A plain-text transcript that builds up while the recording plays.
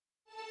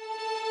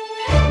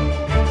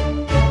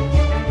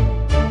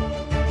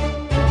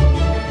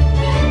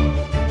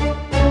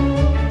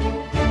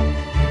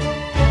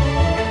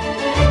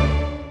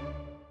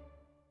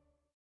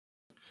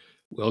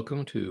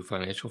Welcome to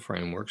Financial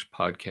Frameworks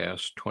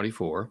Podcast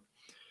 24,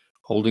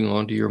 Holding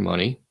On to Your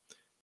Money,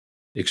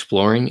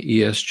 Exploring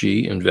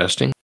ESG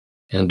Investing,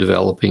 and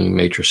Developing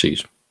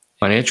Matrices.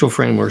 Financial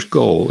Frameworks'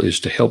 goal is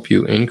to help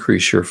you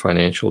increase your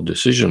financial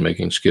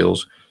decision-making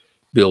skills,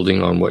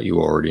 building on what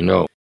you already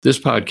know. This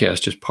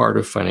podcast is part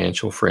of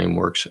Financial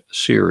Frameworks'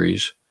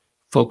 series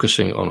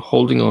focusing on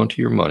holding on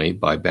to your money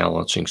by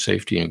balancing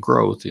safety and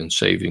growth in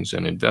savings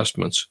and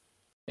investments.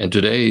 And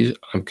today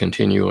I'm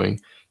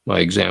continuing my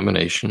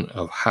examination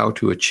of how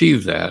to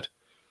achieve that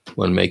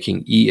when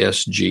making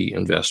ESG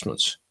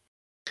investments.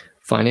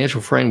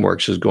 Financial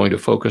Frameworks is going to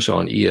focus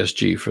on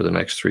ESG for the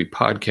next 3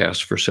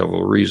 podcasts for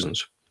several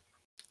reasons.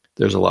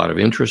 There's a lot of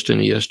interest in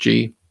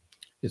ESG.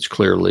 It's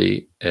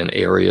clearly an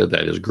area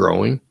that is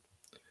growing.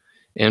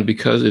 And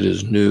because it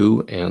is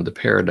new and the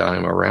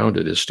paradigm around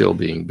it is still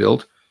being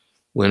built,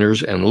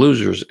 winners and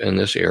losers in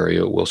this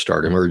area will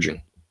start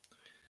emerging.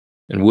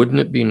 And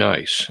wouldn't it be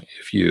nice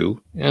if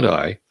you and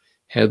I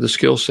had the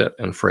skill set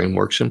and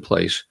frameworks in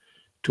place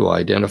to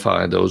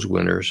identify those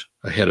winners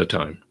ahead of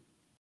time?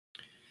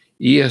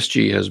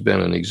 ESG has been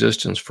in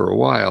existence for a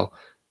while,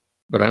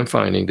 but I'm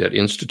finding that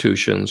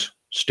institutions,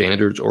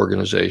 standards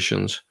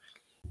organizations,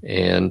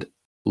 and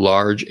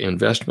large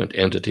investment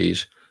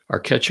entities are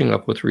catching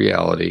up with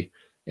reality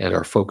and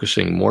are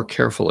focusing more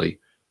carefully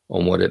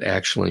on what it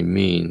actually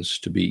means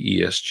to be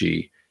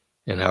ESG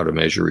and how to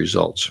measure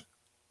results.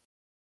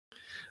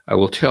 I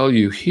will tell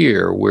you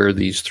here where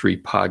these 3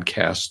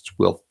 podcasts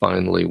will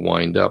finally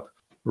wind up,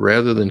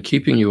 rather than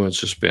keeping you in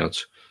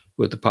suspense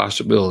with the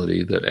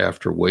possibility that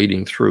after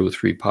wading through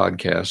 3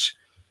 podcasts,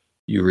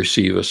 you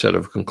receive a set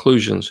of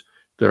conclusions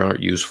that aren't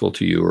useful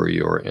to you or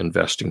your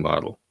investing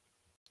model.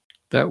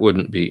 That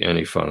wouldn't be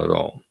any fun at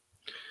all.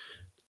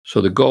 So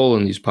the goal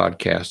in these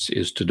podcasts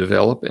is to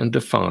develop and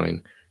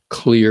define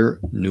clear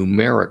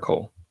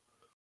numerical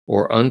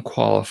or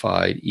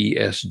unqualified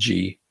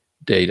ESG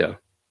data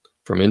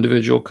from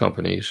individual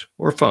companies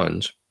or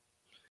funds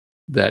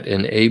that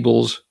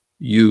enables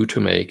you to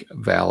make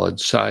valid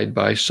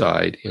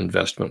side-by-side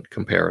investment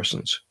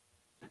comparisons.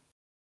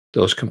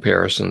 Those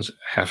comparisons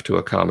have to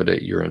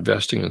accommodate your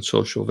investing in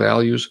social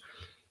values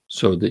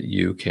so that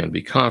you can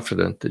be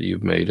confident that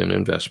you've made an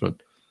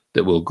investment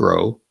that will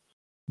grow,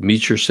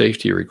 meet your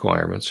safety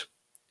requirements,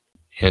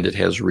 and it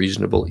has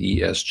reasonable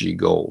ESG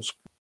goals.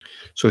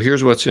 So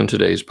here's what's in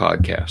today's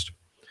podcast.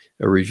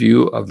 A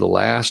review of the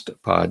last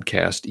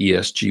podcast,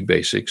 ESG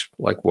basics,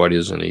 like what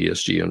is an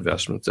ESG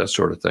investment, that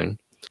sort of thing.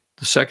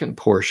 The second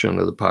portion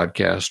of the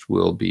podcast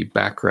will be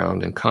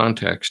background and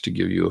context to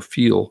give you a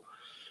feel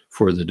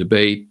for the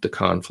debate, the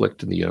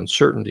conflict, and the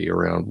uncertainty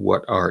around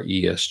what are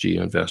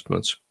ESG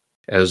investments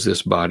as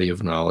this body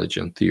of knowledge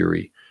and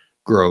theory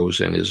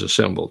grows and is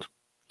assembled.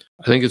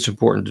 I think it's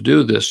important to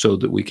do this so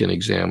that we can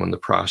examine the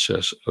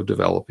process of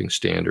developing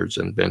standards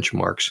and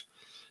benchmarks,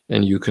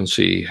 and you can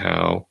see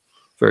how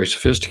very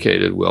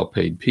sophisticated,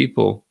 well-paid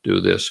people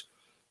do this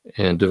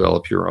and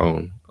develop your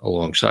own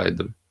alongside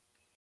them.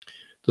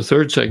 The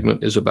third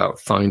segment is about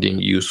finding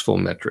useful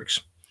metrics.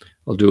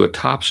 I'll do a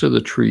tops of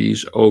the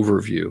trees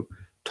overview,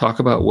 talk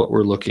about what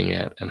we're looking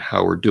at and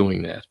how we're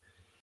doing that.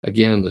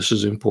 Again, this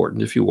is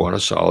important if you want a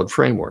solid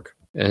framework.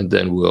 And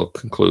then we'll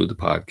conclude the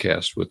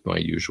podcast with my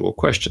usual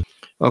question.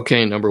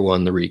 Okay, number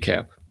 1, the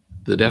recap.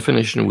 The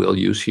definition we'll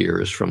use here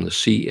is from the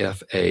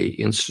CFA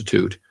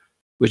Institute,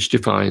 which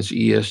defines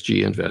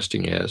ESG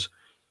investing as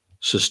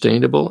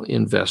sustainable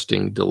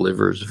investing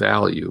delivers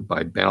value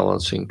by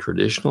balancing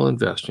traditional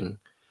investing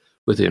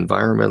with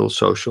environmental,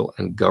 social,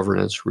 and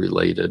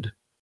governance-related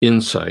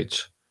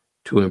insights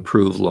to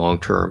improve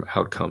long-term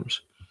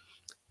outcomes.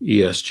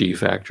 ESG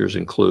factors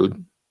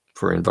include,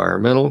 for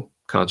environmental,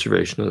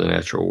 conservation of the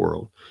natural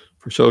world;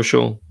 for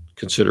social,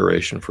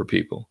 consideration for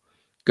people;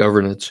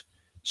 governance,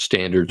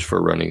 standards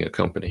for running a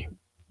company.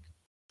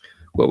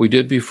 What we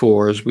did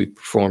before is we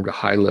performed a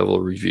high-level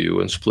review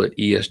and split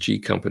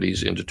ESG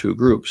companies into 2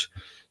 groups: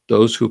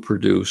 those who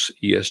produce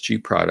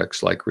ESG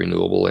products like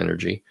renewable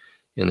energy,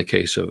 in the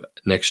case of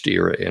Next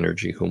Era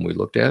Energy, whom we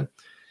looked at,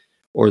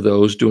 or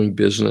those doing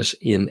business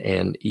in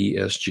an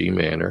ESG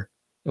manner,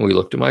 and we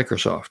looked at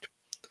Microsoft.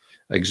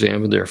 I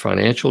examined their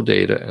financial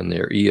data and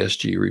their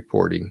ESG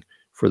reporting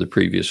for the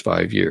previous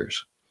 5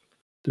 years.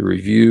 The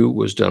review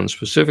was done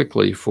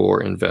specifically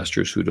for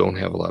investors who don't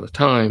have a lot of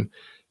time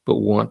but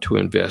want to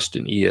invest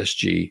in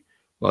ESG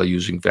while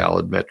using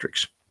valid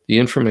metrics. The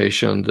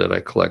information that I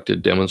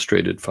collected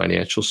demonstrated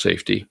financial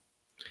safety,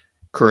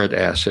 current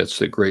assets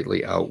that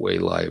greatly outweigh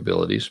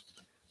liabilities,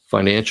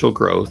 financial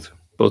growth.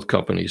 Both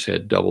companies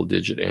had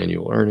double-digit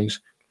annual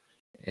earnings,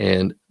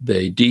 and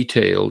they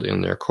detailed in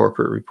their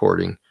corporate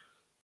reporting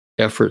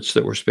efforts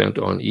that were spent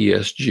on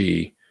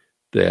ESG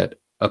that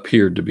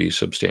appeared to be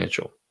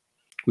substantial.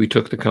 We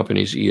took the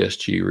company's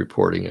ESG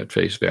reporting at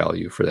face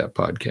value for that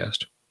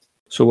podcast.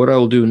 So what I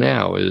will do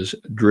now is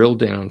drill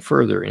down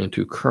further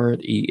into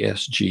current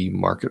ESG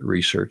market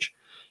research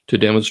to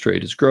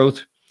demonstrate its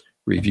growth,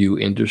 review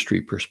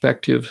industry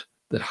perspectives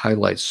that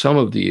highlight some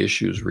of the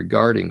issues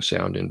regarding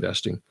sound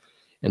investing,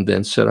 and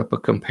then set up a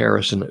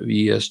comparison of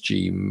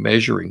ESG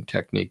measuring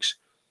techniques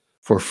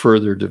for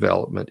further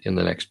development in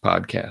the next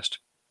podcast.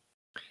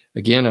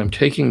 Again, I'm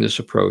taking this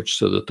approach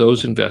so that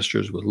those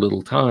investors with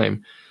little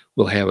time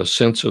will have a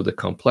sense of the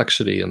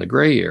complexity and the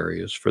gray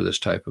areas for this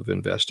type of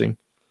investing,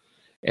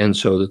 and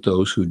so that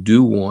those who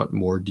do want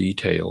more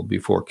detail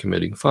before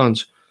committing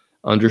funds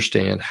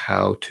understand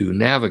how to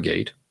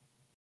navigate,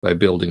 by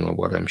building on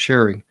what I'm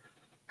sharing,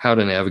 how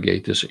to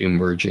navigate this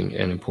emerging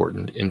and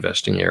important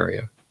investing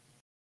area.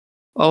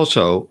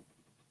 Also,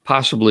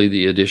 possibly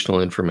the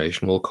additional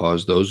information will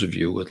cause those of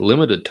you with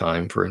limited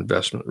time for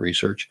investment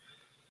research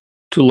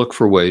to look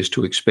for ways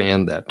to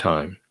expand that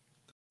time.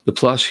 The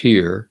plus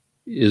here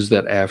is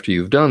that after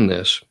you've done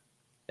this,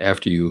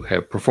 after you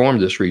have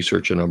performed this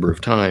research a number of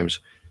times,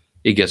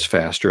 it gets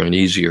faster and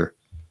easier,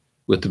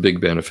 with the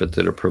big benefit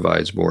that it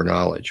provides more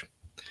knowledge.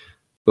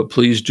 But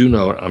please do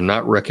note, I'm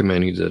not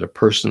recommending that a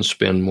person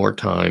spend more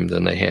time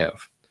than they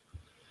have.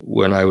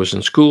 When I was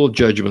in school,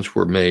 judgments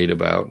were made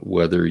about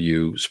whether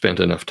you spent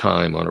enough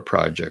time on a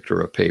project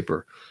or a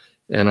paper,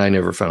 and I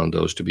never found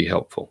those to be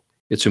helpful.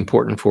 It's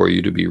important for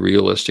you to be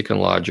realistic and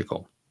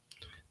logical.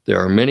 There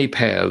are many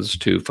paths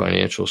to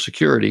financial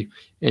security,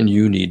 and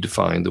you need to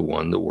find the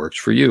one that works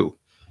for you,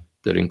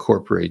 that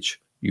incorporates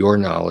your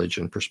knowledge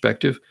and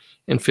perspective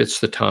and fits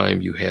the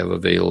time you have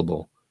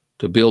available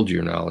to build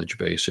your knowledge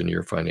base and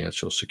your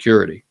financial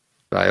security.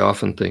 I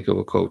often think of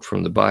a quote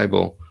from the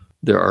Bible,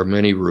 "There are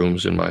many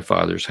rooms in my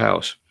Father's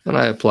house," and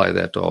I apply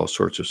that to all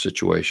sorts of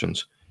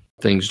situations.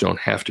 Things don't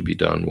have to be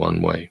done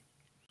one way.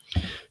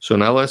 So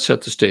now let's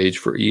set the stage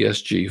for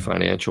ESG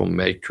financial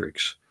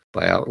matrix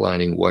by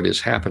outlining what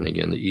is happening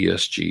in the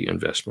ESG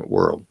investment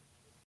world.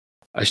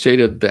 I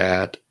stated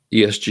that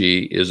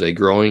ESG is a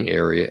growing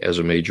area as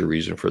a major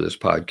reason for this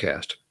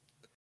podcast,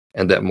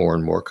 and that more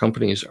and more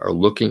companies are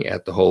looking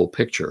at the whole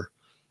picture,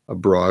 a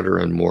broader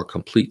and more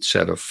complete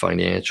set of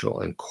financial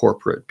and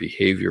corporate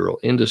behavioral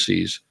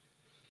indices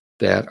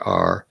that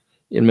are,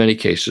 in many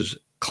cases,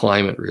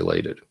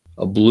 climate-related.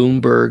 A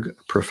Bloomberg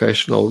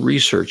professional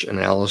research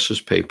analysis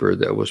paper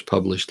that was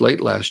published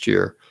late last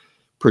year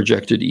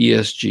projected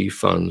ESG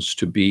funds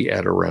to be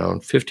at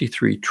around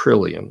 $53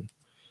 trillion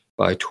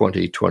by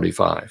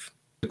 2025.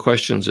 The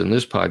questions in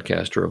this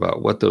podcast are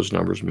about what those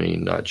numbers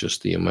mean, not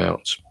just the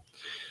amounts.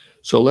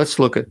 So let's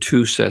look at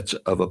two sets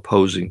of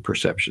opposing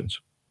perceptions.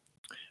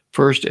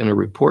 First, in a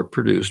report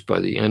produced by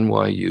the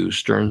NYU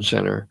Stern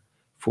Center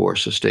for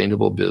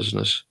Sustainable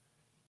Business,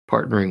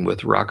 partnering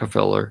with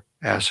Rockefeller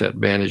Asset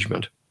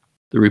Management,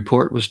 the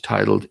report was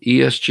titled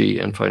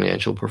ESG and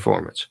Financial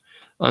Performance,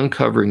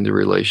 uncovering the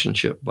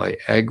relationship by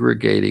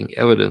aggregating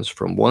evidence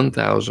from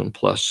 1,000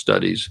 plus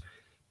studies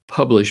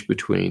published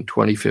between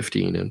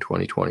 2015 and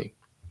 2020.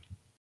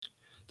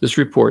 This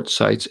report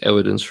cites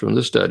evidence from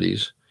the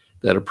studies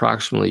that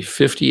approximately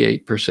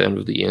 58%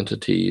 of the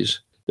entities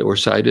that were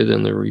cited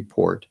in the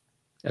report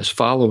as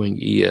following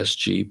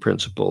ESG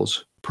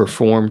principles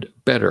performed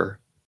better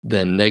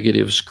than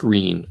negative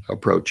screen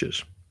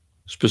approaches.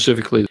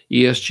 Specifically,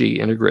 ESG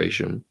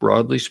integration,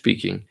 broadly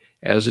speaking,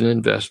 as an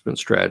investment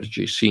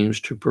strategy seems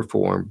to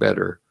perform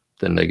better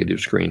than negative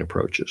screen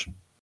approaches.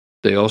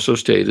 They also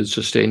stated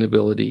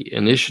sustainability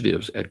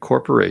initiatives at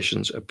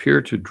corporations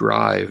appear to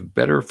drive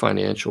better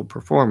financial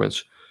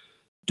performance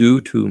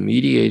due to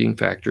mediating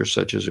factors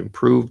such as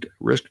improved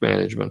risk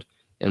management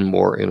and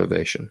more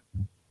innovation.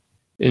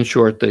 In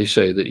short, they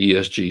say that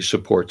ESG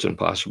supports and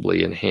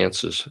possibly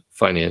enhances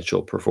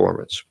financial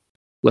performance.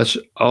 Let's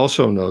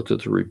also note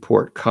that the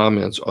report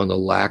comments on the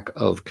lack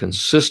of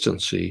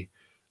consistency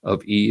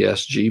of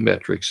ESG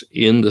metrics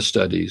in the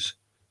studies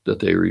that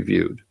they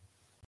reviewed.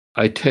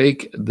 I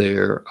take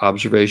their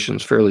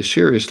observations fairly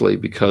seriously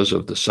because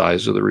of the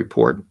size of the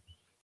report,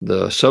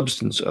 the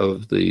substance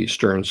of the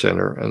Stern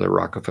Center and the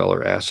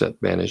Rockefeller Asset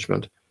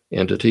Management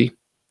entity,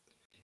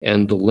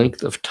 and the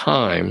length of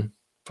time,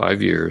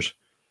 5 years,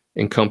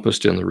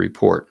 encompassed in the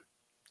report.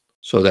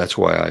 So that's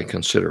why I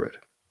consider it.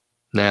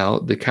 Now,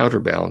 the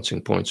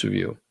counterbalancing points of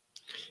view.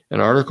 An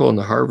article in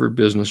the Harvard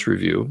Business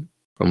Review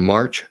from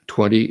March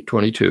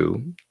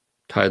 2022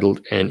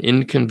 titled An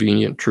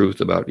Inconvenient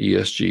Truth About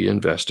ESG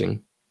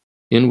Investing,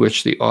 in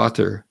which the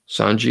author,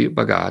 Sanjay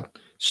Bhagat,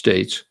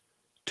 states,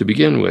 to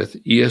begin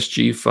with,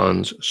 ESG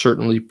funds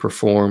certainly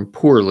perform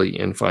poorly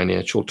in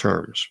financial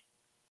terms.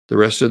 The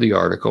rest of the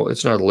article,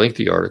 it's not a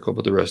lengthy article,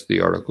 but the rest of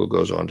the article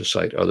goes on to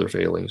cite other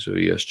failings of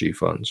ESG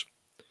funds.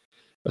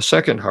 A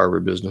second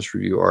Harvard Business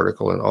Review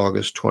article in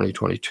August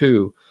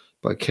 2022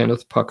 by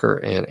Kenneth Pucker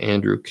and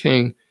Andrew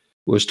King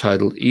was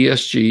titled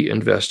ESG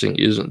Investing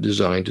Isn't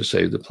Designed to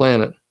Save the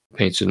Planet,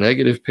 paints a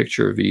negative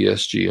picture of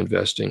ESG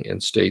investing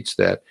and states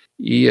that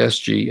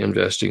ESG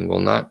investing will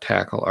not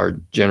tackle our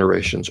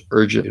generation's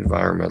urgent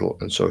environmental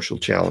and social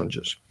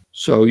challenges.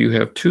 So you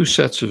have two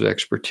sets of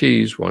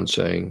expertise, one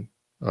saying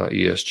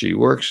ESG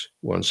works,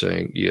 one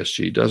saying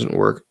ESG doesn't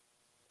work.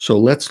 So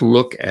let's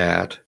look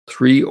at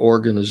three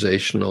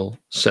organizational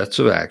sets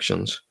of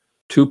actions,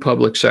 two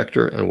public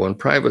sector and one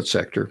private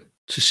sector,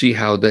 to see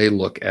how they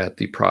look at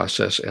the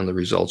process and the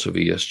results of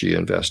ESG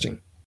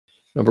investing.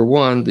 Number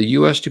one, the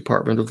U.S.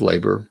 Department of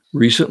Labor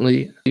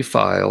recently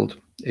filed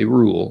a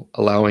rule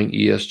allowing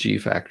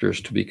ESG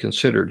factors to be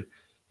considered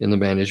in the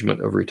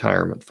management of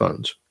retirement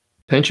funds.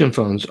 Pension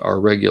funds are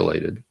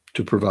regulated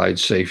to provide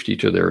safety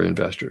to their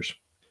investors.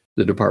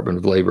 The Department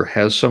of Labor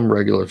has some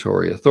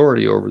regulatory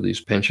authority over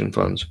these pension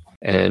funds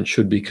and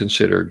should be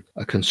considered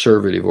a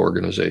conservative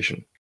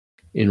organization.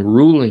 In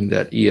ruling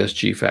that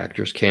ESG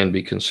factors can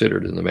be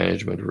considered in the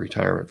management of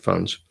retirement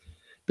funds,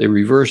 they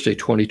reversed a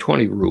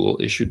 2020 rule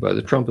issued by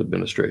the Trump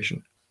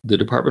administration. The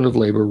Department of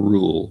Labor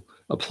rule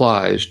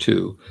applies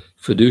to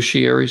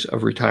fiduciaries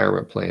of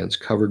retirement plans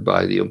covered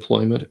by the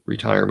Employment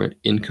Retirement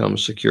Income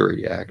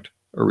Security Act,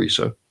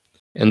 ERISA,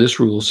 and this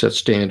rule sets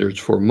standards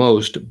for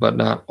most, but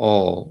not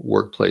all,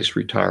 workplace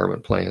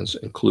retirement plans,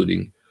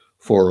 including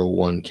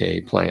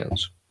 401k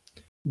plans.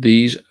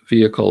 These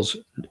vehicles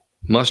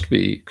must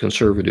be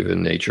conservative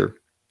in nature.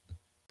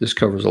 This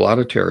covers a lot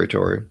of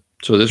territory,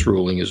 so this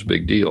ruling is a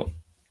big deal.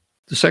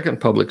 The second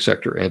public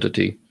sector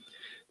entity,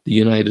 the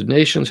United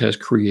Nations, has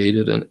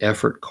created an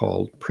effort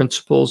called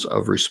Principles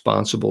of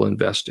Responsible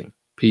Investing,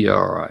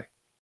 PRI.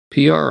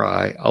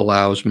 PRI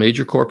allows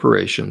major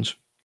corporations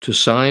to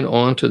sign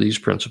on to these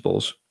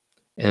principles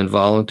and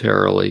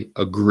voluntarily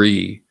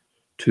agree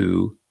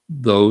to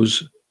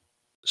those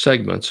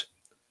segments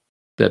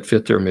that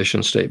fit their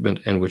mission statement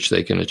and which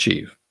they can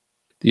achieve.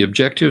 The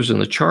objectives in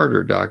the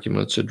charter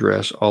documents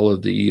address all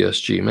of the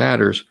ESG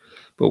matters,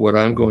 but what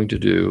I'm going to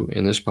do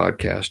in this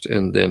podcast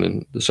and then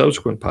in the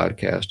subsequent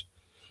podcast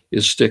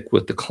is stick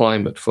with the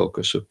climate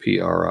focus of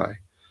PRI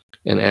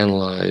and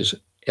analyze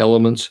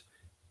elements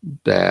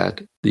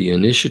that the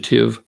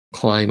initiative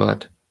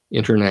Climate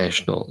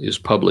International is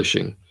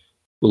publishing.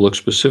 We'll look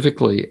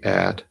specifically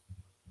at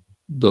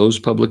those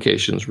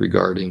publications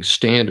regarding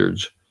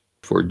standards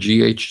for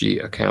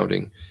GHG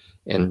accounting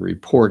and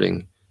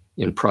reporting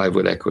in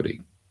private equity.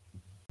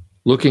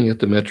 Looking at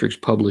the metrics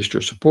published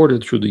or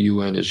supported through the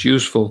UN is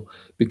useful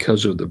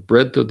because of the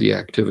breadth of the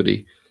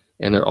activity,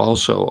 and it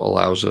also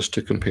allows us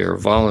to compare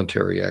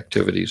voluntary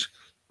activities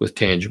with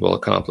tangible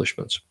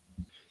accomplishments.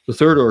 The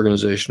third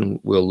organization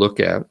we'll look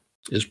at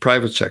is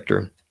private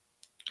sector,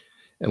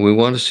 and we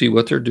want to see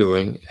what they're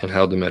doing and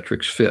how the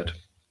metrics fit,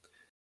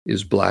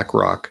 is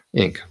BlackRock,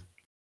 Inc.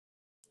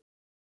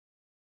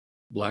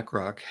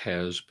 BlackRock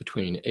has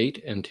between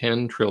 $8 and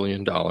 $10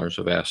 trillion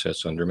of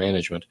assets under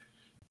management,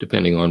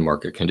 depending on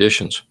market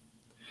conditions,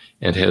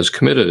 and has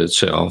committed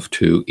itself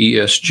to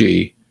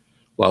ESG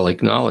while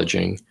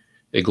acknowledging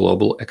a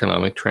global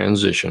economic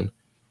transition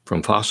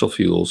from fossil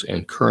fuels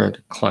and current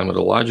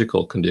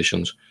climatological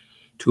conditions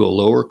to a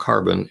lower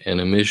carbon and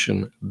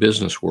emission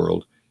business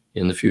world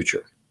in the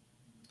future.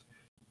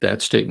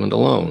 That statement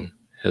alone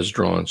has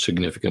drawn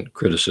significant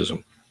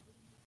criticism.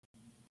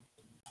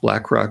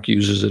 BlackRock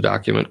uses a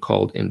document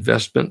called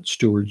Investment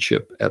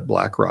Stewardship at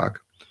BlackRock,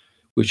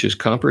 which is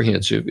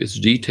comprehensive, it's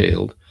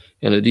detailed,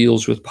 and it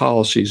deals with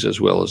policies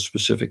as well as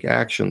specific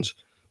actions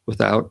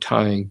without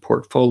tying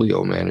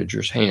portfolio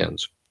managers'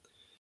 hands.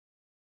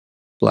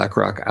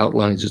 BlackRock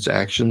outlines its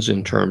actions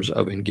in terms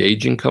of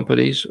engaging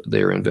companies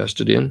they are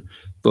invested in,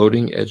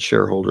 voting at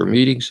shareholder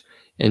meetings,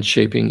 and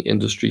shaping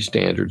industry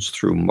standards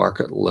through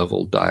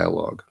market-level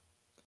dialogue.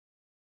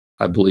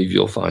 I believe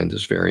you'll find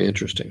this very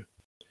interesting.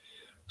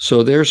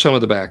 So there's some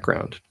of the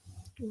background.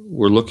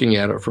 We're looking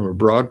at it from a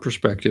broad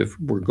perspective.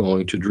 We're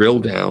going to drill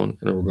down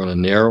and we're going to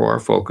narrow our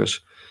focus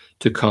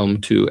to come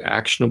to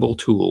actionable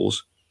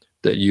tools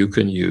that you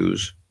can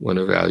use when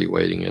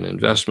evaluating an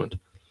investment.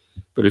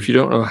 But if you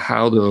don't know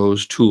how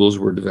those tools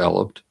were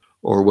developed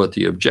or what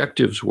the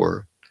objectives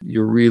were,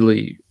 you're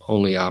really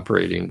only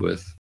operating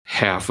with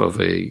half of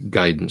a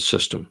guidance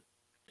system.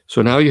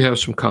 So now you have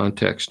some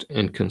context,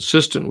 and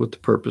consistent with the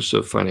purpose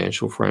of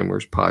Financial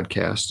Frameworks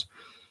podcasts,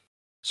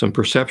 some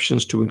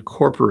perceptions to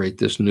incorporate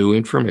this new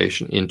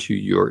information into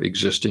your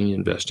existing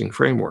investing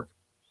framework.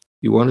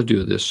 You want to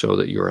do this so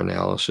that your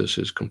analysis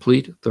is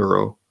complete,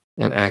 thorough,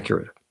 and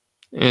accurate,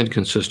 and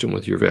consistent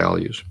with your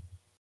values.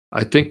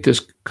 I think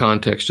this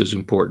context is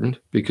important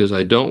because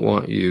I don't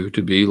want you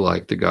to be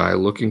like the guy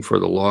looking for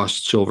the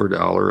lost silver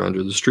dollar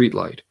under the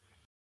streetlight.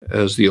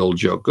 As the old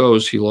joke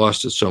goes, he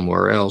lost it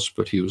somewhere else,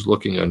 but he was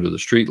looking under the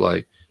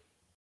streetlight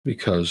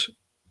because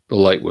the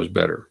light was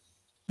better.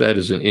 That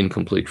is an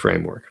incomplete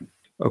framework.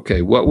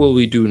 Okay, what will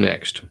we do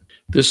next?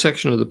 This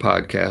section of the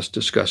podcast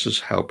discusses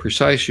how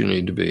precise you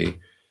need to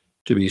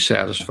be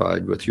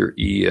satisfied with your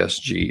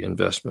ESG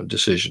investment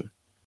decision.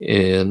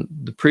 In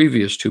the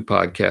previous two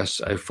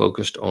podcasts, I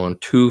focused on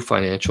two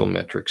financial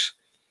metrics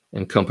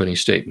and company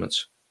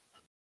statements.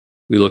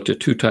 We looked at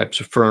two types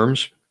of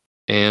firms,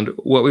 and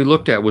what we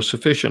looked at was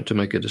sufficient to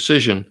make a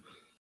decision,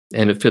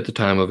 and it fit the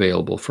time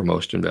available for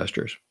most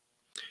investors.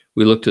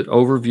 We looked at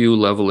overview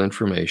level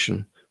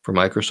information for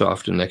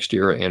Microsoft and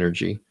NextEra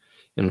Energy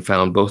and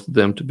found both of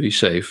them to be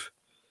safe,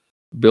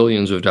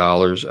 billions of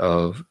dollars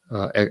of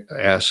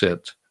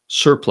asset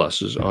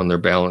surpluses on their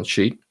balance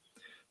sheet.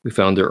 We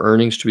found their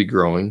earnings to be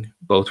growing.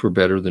 Both were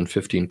better than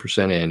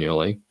 15%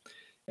 annually,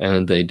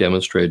 and they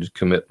demonstrated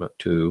commitment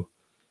to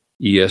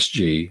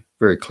ESG,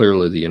 very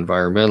clearly the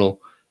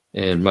environmental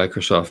and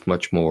Microsoft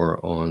much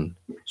more on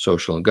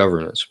social and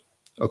governance,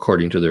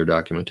 according to their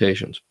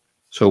documentations.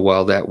 So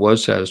while that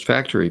was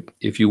satisfactory,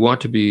 if you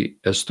want to be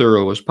as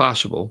thorough as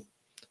possible,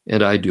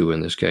 and I do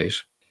in this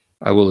case,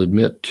 I will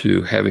admit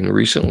to having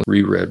recently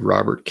reread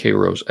Robert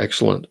Caro's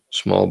excellent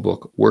small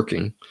book,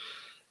 Working,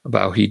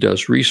 about how he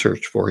does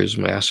research for his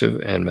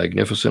massive and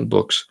magnificent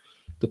books,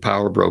 The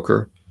Power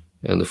Broker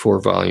and the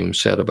 4-volume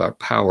set about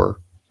power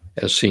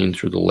as seen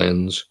through the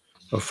lens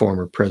of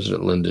former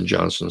President Lyndon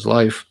Johnson's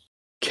life.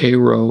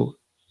 Caro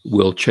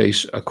will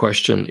chase a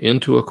question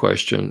into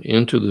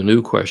the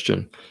new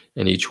question,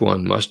 and each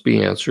one must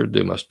be answered.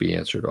 They must be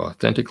answered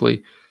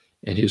authentically,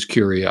 and his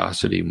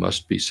curiosity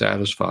must be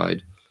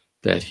satisfied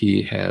that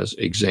he has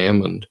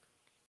examined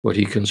what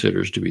he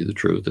considers to be the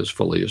truth as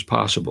fully as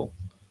possible.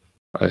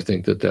 I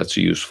think that that's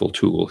a useful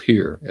tool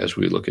here as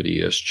we look at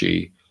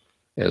ESG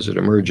as it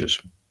emerges.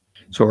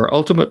 So our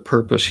ultimate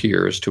purpose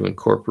here is to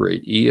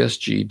incorporate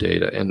ESG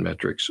data and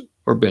metrics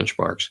or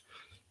benchmarks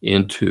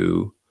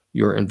into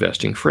your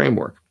investing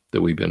framework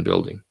that we've been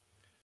building.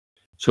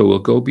 So we'll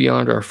go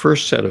beyond our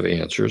first set of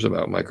answers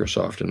about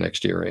Microsoft and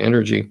NextEra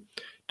Energy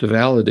to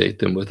validate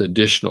them with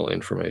additional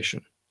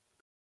information.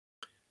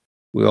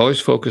 We always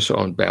focus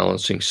on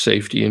balancing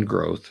safety and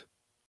growth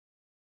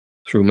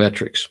through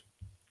metrics,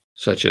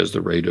 such as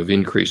the rate of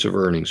increase of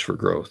earnings for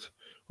growth,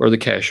 or the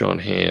cash on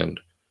hand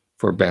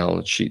for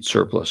balance sheet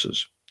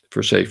surpluses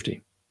for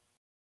safety.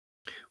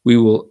 We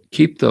will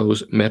keep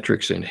those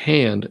metrics in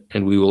hand,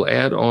 and we will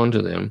add on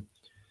to them,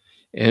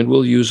 and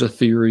we'll use a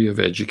theory of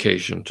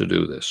education to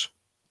do this.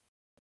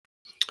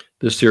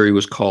 This theory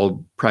was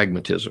called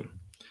pragmatism.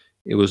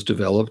 It was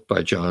developed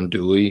by John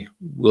Dewey,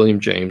 William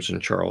James,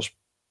 and Charles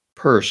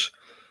Peirce,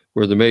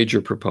 were the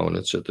major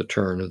proponents at the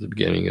turn of the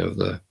beginning of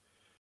the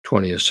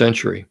 20th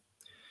century.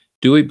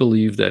 Dewey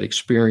believed that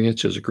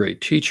experience is a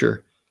great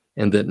teacher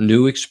and that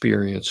new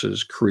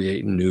experiences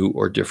create new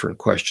or different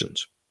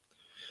questions.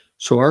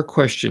 So our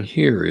question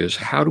here is,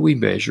 how do we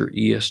measure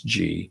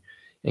ESG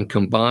and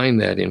combine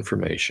that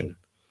information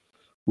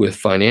with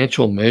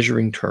financial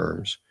measuring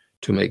terms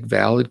to make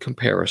valid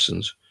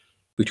comparisons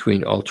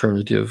between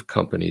alternative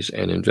companies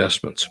and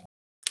investments?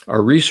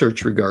 Our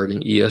research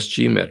regarding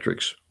ESG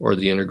metrics, or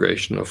the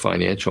integration of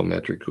financial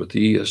metrics with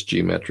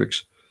ESG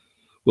metrics,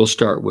 will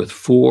start with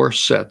 4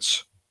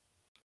 sets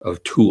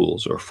of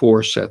tools or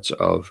 4 sets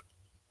of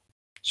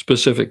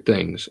specific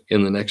things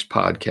in the next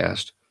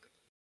podcast,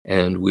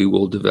 and we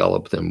will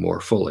develop them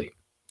more fully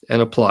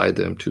and apply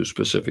them to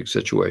specific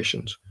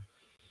situations.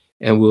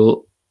 And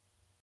we'll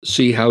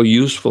see how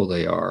useful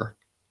they are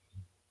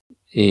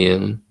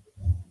in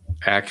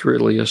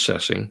accurately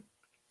assessing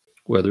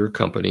whether a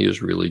company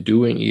is really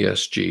doing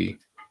ESG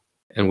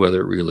and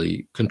whether it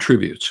really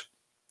contributes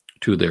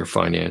to their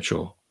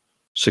financial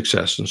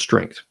success and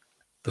strength.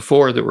 The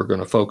 4 that we're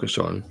going to focus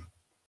on.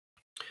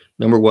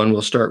 Number 1,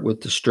 we'll start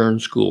with the Stern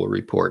School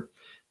report.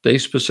 They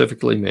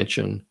specifically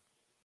mention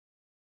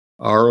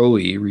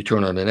ROE,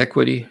 return on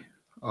equity,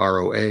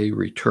 ROA,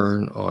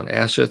 return on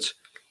assets,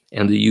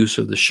 and the use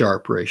of the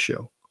Sharpe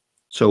ratio.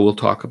 So we'll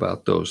talk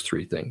about those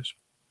 3 things.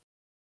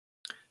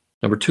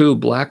 Number 2,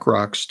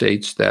 BlackRock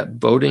states that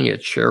voting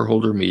at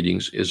shareholder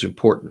meetings is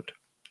important.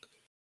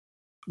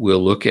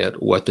 We'll look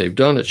at what they've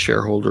done at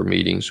shareholder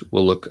meetings.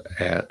 We'll look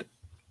at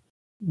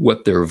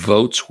what their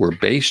votes were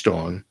based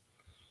on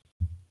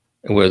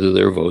and whether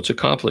their votes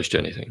accomplished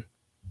anything.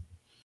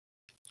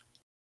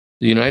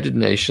 The United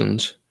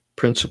Nations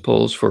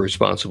Principles for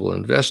Responsible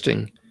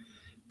Investing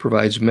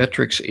provides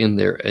metrics in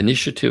their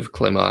Initiative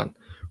Climate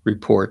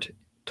report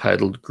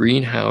titled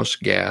Greenhouse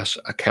Gas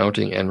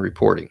Accounting and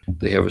Reporting.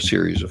 They have a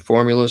series of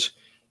formulas.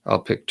 I'll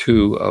pick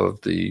 2 of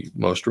the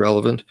most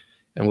relevant,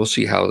 and we'll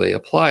see how they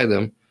apply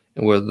them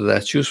and whether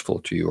that's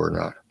useful to you or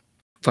not.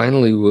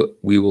 Finally,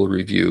 we will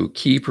review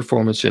key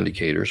performance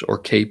indicators,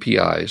 or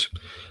KPIs,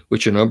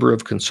 which a number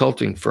of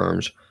consulting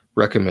firms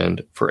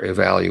recommend for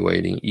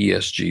evaluating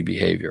ESG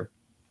behavior.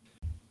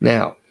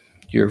 Now,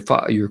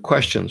 your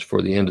questions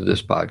for the end of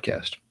this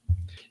podcast.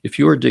 If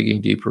you are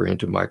digging deeper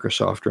into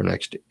Microsoft or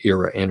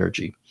NextEra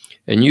Energy,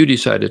 and you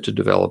decided to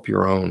develop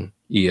your own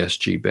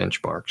ESG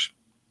benchmarks,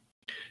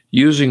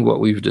 using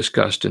what we've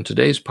discussed in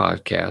today's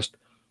podcast,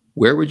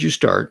 where would you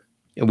start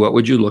and what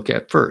would you look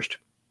at first?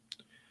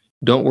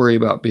 Don't worry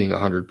about being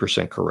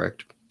 100%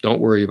 correct. Don't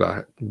worry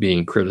about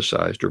being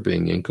criticized or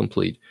being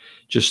incomplete.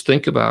 Just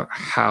think about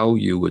how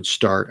you would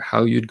start,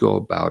 how you'd go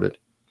about it,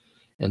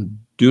 and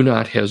do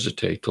not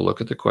hesitate to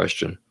look at the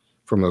question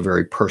from a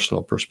very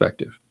personal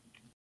perspective.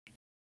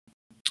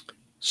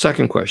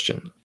 Second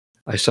question,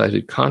 I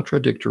cited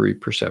contradictory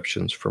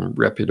perceptions from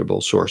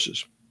reputable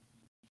sources.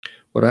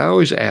 What I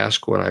always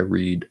ask when I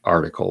read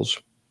articles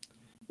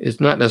is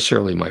not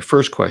necessarily my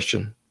first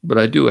question, but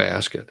I do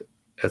ask it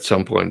at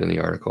some point in the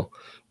article.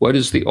 What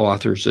is the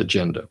author's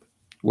agenda?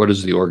 What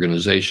is the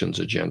organization's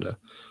agenda?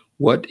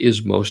 What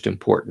is most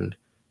important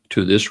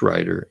to this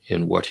writer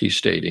in what he's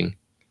stating?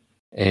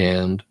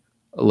 And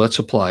let's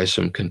apply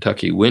some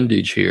Kentucky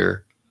windage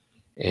here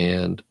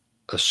and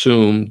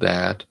assume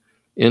that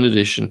in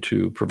addition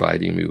to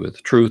providing me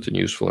with truth and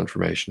useful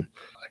information,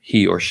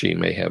 he or she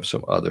may have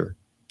some other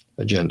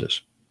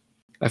agendas.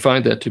 I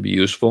find that to be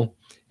useful,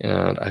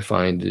 and I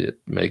find it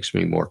makes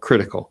me more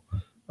critical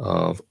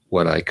of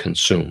what I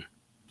consume.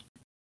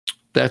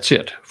 That's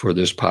it for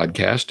this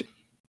podcast.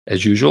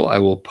 As usual, I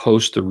will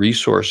post the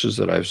resources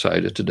that I've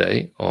cited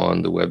today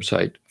on the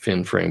website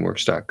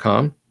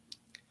finframeworks.com.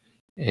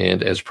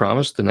 And as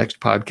promised, the next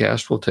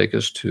podcast will take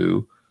us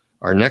to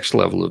our next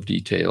level of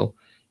detail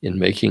in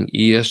making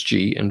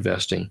ESG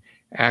investing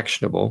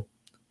actionable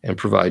and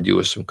provide you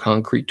with some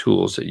concrete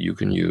tools that you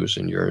can use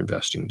in your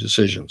investing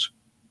decisions.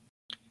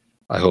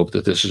 I hope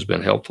that this has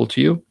been helpful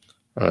to you,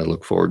 and I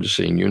look forward to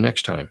seeing you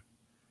next time.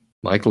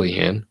 Mike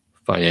Lehan,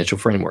 Financial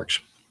Frameworks.